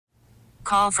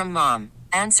call from mom.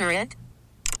 Answer it.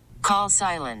 Call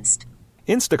silenced.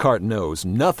 Instacart knows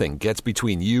nothing gets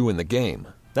between you and the game.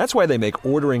 That's why they make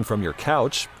ordering from your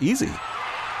couch easy.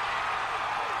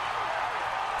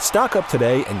 Stock up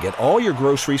today and get all your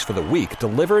groceries for the week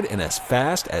delivered in as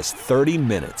fast as 30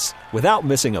 minutes without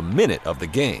missing a minute of the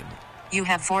game. You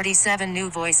have 47 new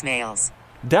voicemails.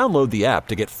 Download the app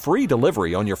to get free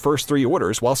delivery on your first 3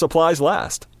 orders while supplies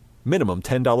last. Minimum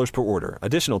 $10 per order.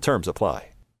 Additional terms apply.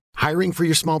 Hiring for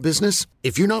your small business?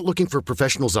 If you're not looking for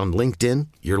professionals on LinkedIn,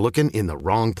 you're looking in the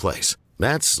wrong place.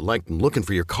 That's like looking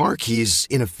for your car keys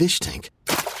in a fish tank.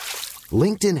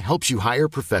 LinkedIn helps you hire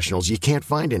professionals you can't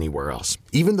find anywhere else,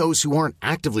 even those who aren't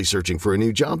actively searching for a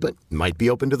new job but might be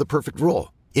open to the perfect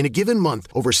role. In a given month,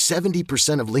 over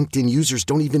 70% of LinkedIn users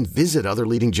don't even visit other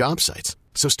leading job sites.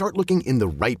 So start looking in the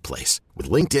right place. With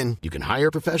LinkedIn, you can hire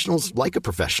professionals like a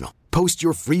professional. Post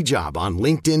your free job on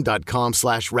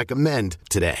linkedin.com/recommend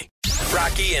today.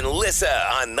 Rocky and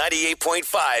Lissa on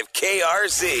 98.5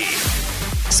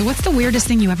 KRZ. So what's the weirdest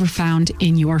thing you ever found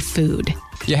in your food?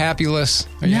 You happy, Liz?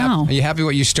 Are you happy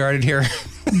what you started here?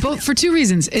 Both for 2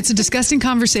 reasons. It's a disgusting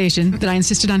conversation that I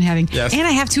insisted on having. Yes. And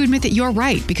I have to admit that you're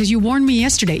right, because you warned me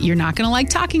yesterday. You're not going to like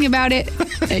talking about it.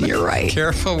 And you're right.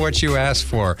 Careful what you ask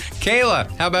for.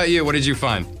 Kayla, how about you? What did you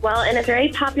find? Well, in a very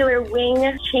popular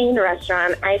wing chain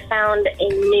restaurant, I found a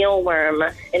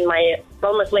mealworm in my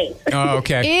boneless wings. Oh,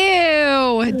 okay.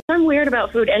 Ew. I'm weird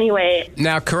about food anyway.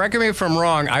 Now, correct me if I'm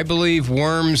wrong. I believe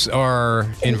worms are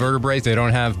invertebrates. They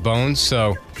don't have bones,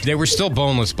 so they were still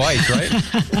boneless bites, right?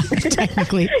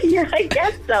 Technically. Yeah, I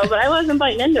guess so, but I wasn't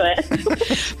biting into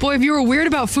it. Boy, if you were weird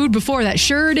about food before, that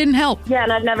sure didn't help. Yeah,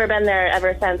 and I've never been there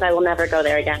ever since. I will never go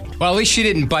there again. Well, at least she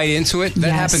didn't bite into it. That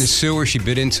Yes. happened to Sue, where she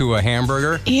bit into a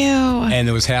hamburger. Ew. And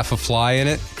there was half a fly in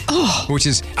it. Oh, which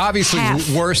is obviously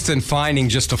worse than finding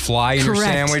just a fly in your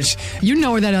sandwich. You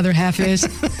know where that other half is.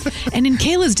 And in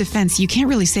Kayla's defense, you can't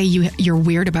really say you're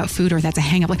weird about food or that's a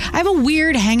hang-up. Like, I have a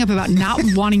weird hang-up about not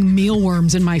wanting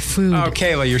mealworms in my food. Oh,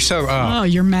 Kayla, you're so... Oh,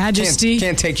 Your Majesty.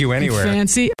 Can't take you anywhere.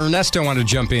 Fancy. Ernesto wanted to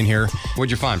jump in here.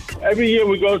 What'd you find? Every year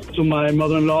we go to my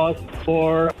mother-in-law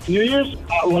for New Year's.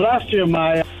 Last year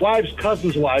my wife's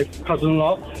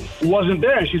cousin-in-law, wasn't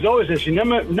there. And she's always there. She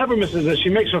never misses it. She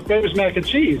makes her famous mac and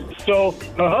cheese. So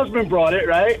her husband brought it,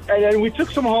 right? And then we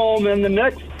took some home, and the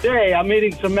next day I'm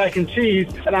eating some mac and cheese,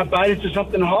 and I bite into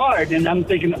something hard, and I'm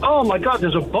thinking, oh my God,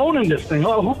 there's a bone in this thing.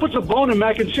 Oh, who puts a bone in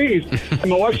mac and cheese? And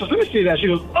my wife says, let me see that. She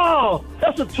goes, oh,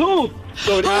 that's a tooth.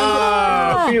 So it ended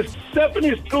up being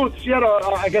Stephanie's tooth. She had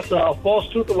a false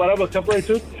tooth or whatever, a temporary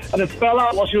tooth, and it fell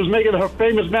out while she was making her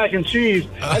famous mac and cheese,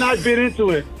 and I bit into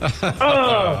it.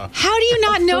 How do you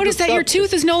not notice that your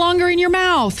tooth is no longer in your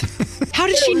mouth? How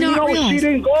did she not realize? She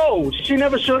didn't go. She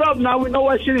never showed up. Now we know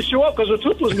why she didn't show up, because her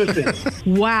tooth was missing.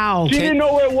 Wow. She didn't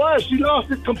know where it was. She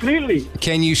lost it completely.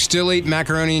 Can you still eat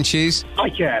macaroni and cheese? I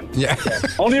can. Yeah.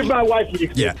 Only if my wife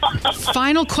eats it. Yeah.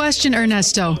 Final question,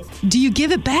 Ernesto. Do you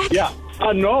give it back? Yeah.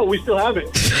 No, we still have it.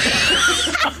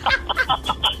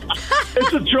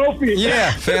 It's a trophy.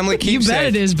 Yeah, family keepsake. You bet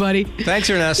it is, buddy. Thanks,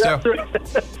 Ernesto.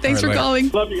 Thanks for calling.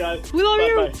 Love you guys. We love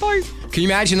you. Bye. Can you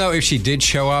imagine, though, if she did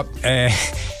show up and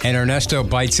Ernesto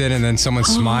bites in and then someone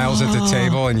smiles at the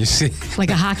table and you see...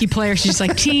 Like a hockey player. She's just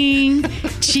like, ting,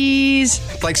 cheese.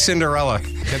 Like Cinderella.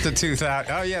 Get the tooth out.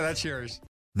 Oh, yeah, that's yours.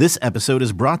 This episode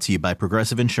is brought to you by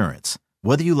Progressive Insurance.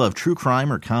 Whether you love true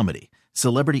crime or comedy,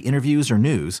 celebrity interviews or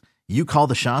news, you call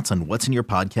the shots on what's in your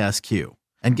podcast queue.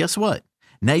 And guess what?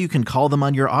 Now you can call them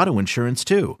on your auto insurance,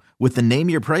 too, with the Name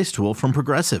Your Price tool from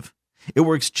Progressive. It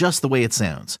works just the way it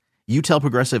sounds. You tell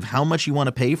Progressive how much you want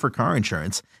to pay for car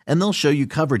insurance, and they'll show you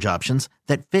coverage options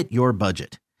that fit your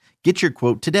budget. Get your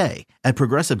quote today at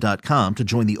Progressive.com to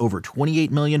join the over 28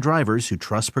 million drivers who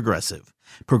trust Progressive.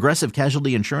 Progressive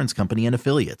Casualty Insurance Company and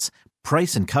Affiliates.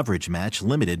 Price and coverage match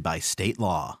limited by state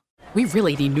law. We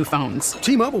really need new phones.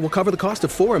 T-Mobile will cover the cost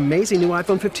of 4 amazing new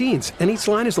iPhone 15s, and each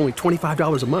line is only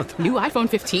 $25 a month. New iPhone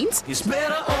 15s? It's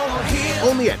better over here.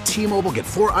 Only at T-Mobile, get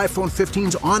 4 iPhone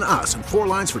 15s on us and 4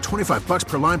 lines for $25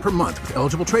 per line per month with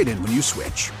eligible trade-in when you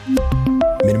switch.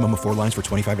 Minimum of 4 lines for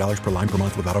 $25 per line per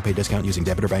month with autopay discount using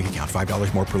debit or bank account.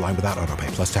 $5 more per line without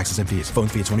autopay, plus taxes and fees. Phone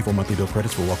fee at 24 monthly bill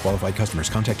credits for well-qualified customers.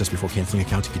 Contact us before canceling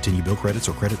account to continue bill credits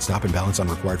or credit stop and balance on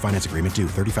required finance agreement due.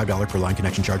 $35 per line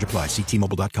connection charge applies. See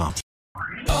T-Mobile.com.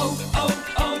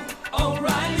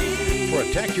 O'Reilly.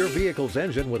 Protect your vehicle's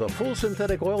engine with a full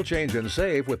synthetic oil change and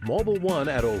save with Mobile One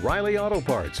at O'Reilly Auto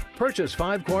Parts. Purchase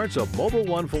 5 quarts of Mobile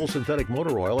One full synthetic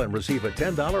motor oil and receive a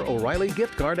 $10 O'Reilly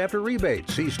gift card after rebate.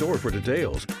 See store for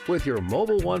details. With your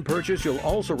Mobile One purchase, you'll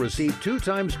also receive 2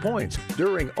 times points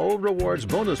during O Rewards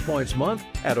Bonus Points Month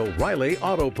at O'Reilly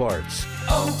Auto Parts.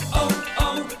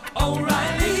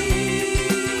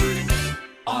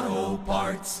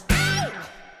 Parts.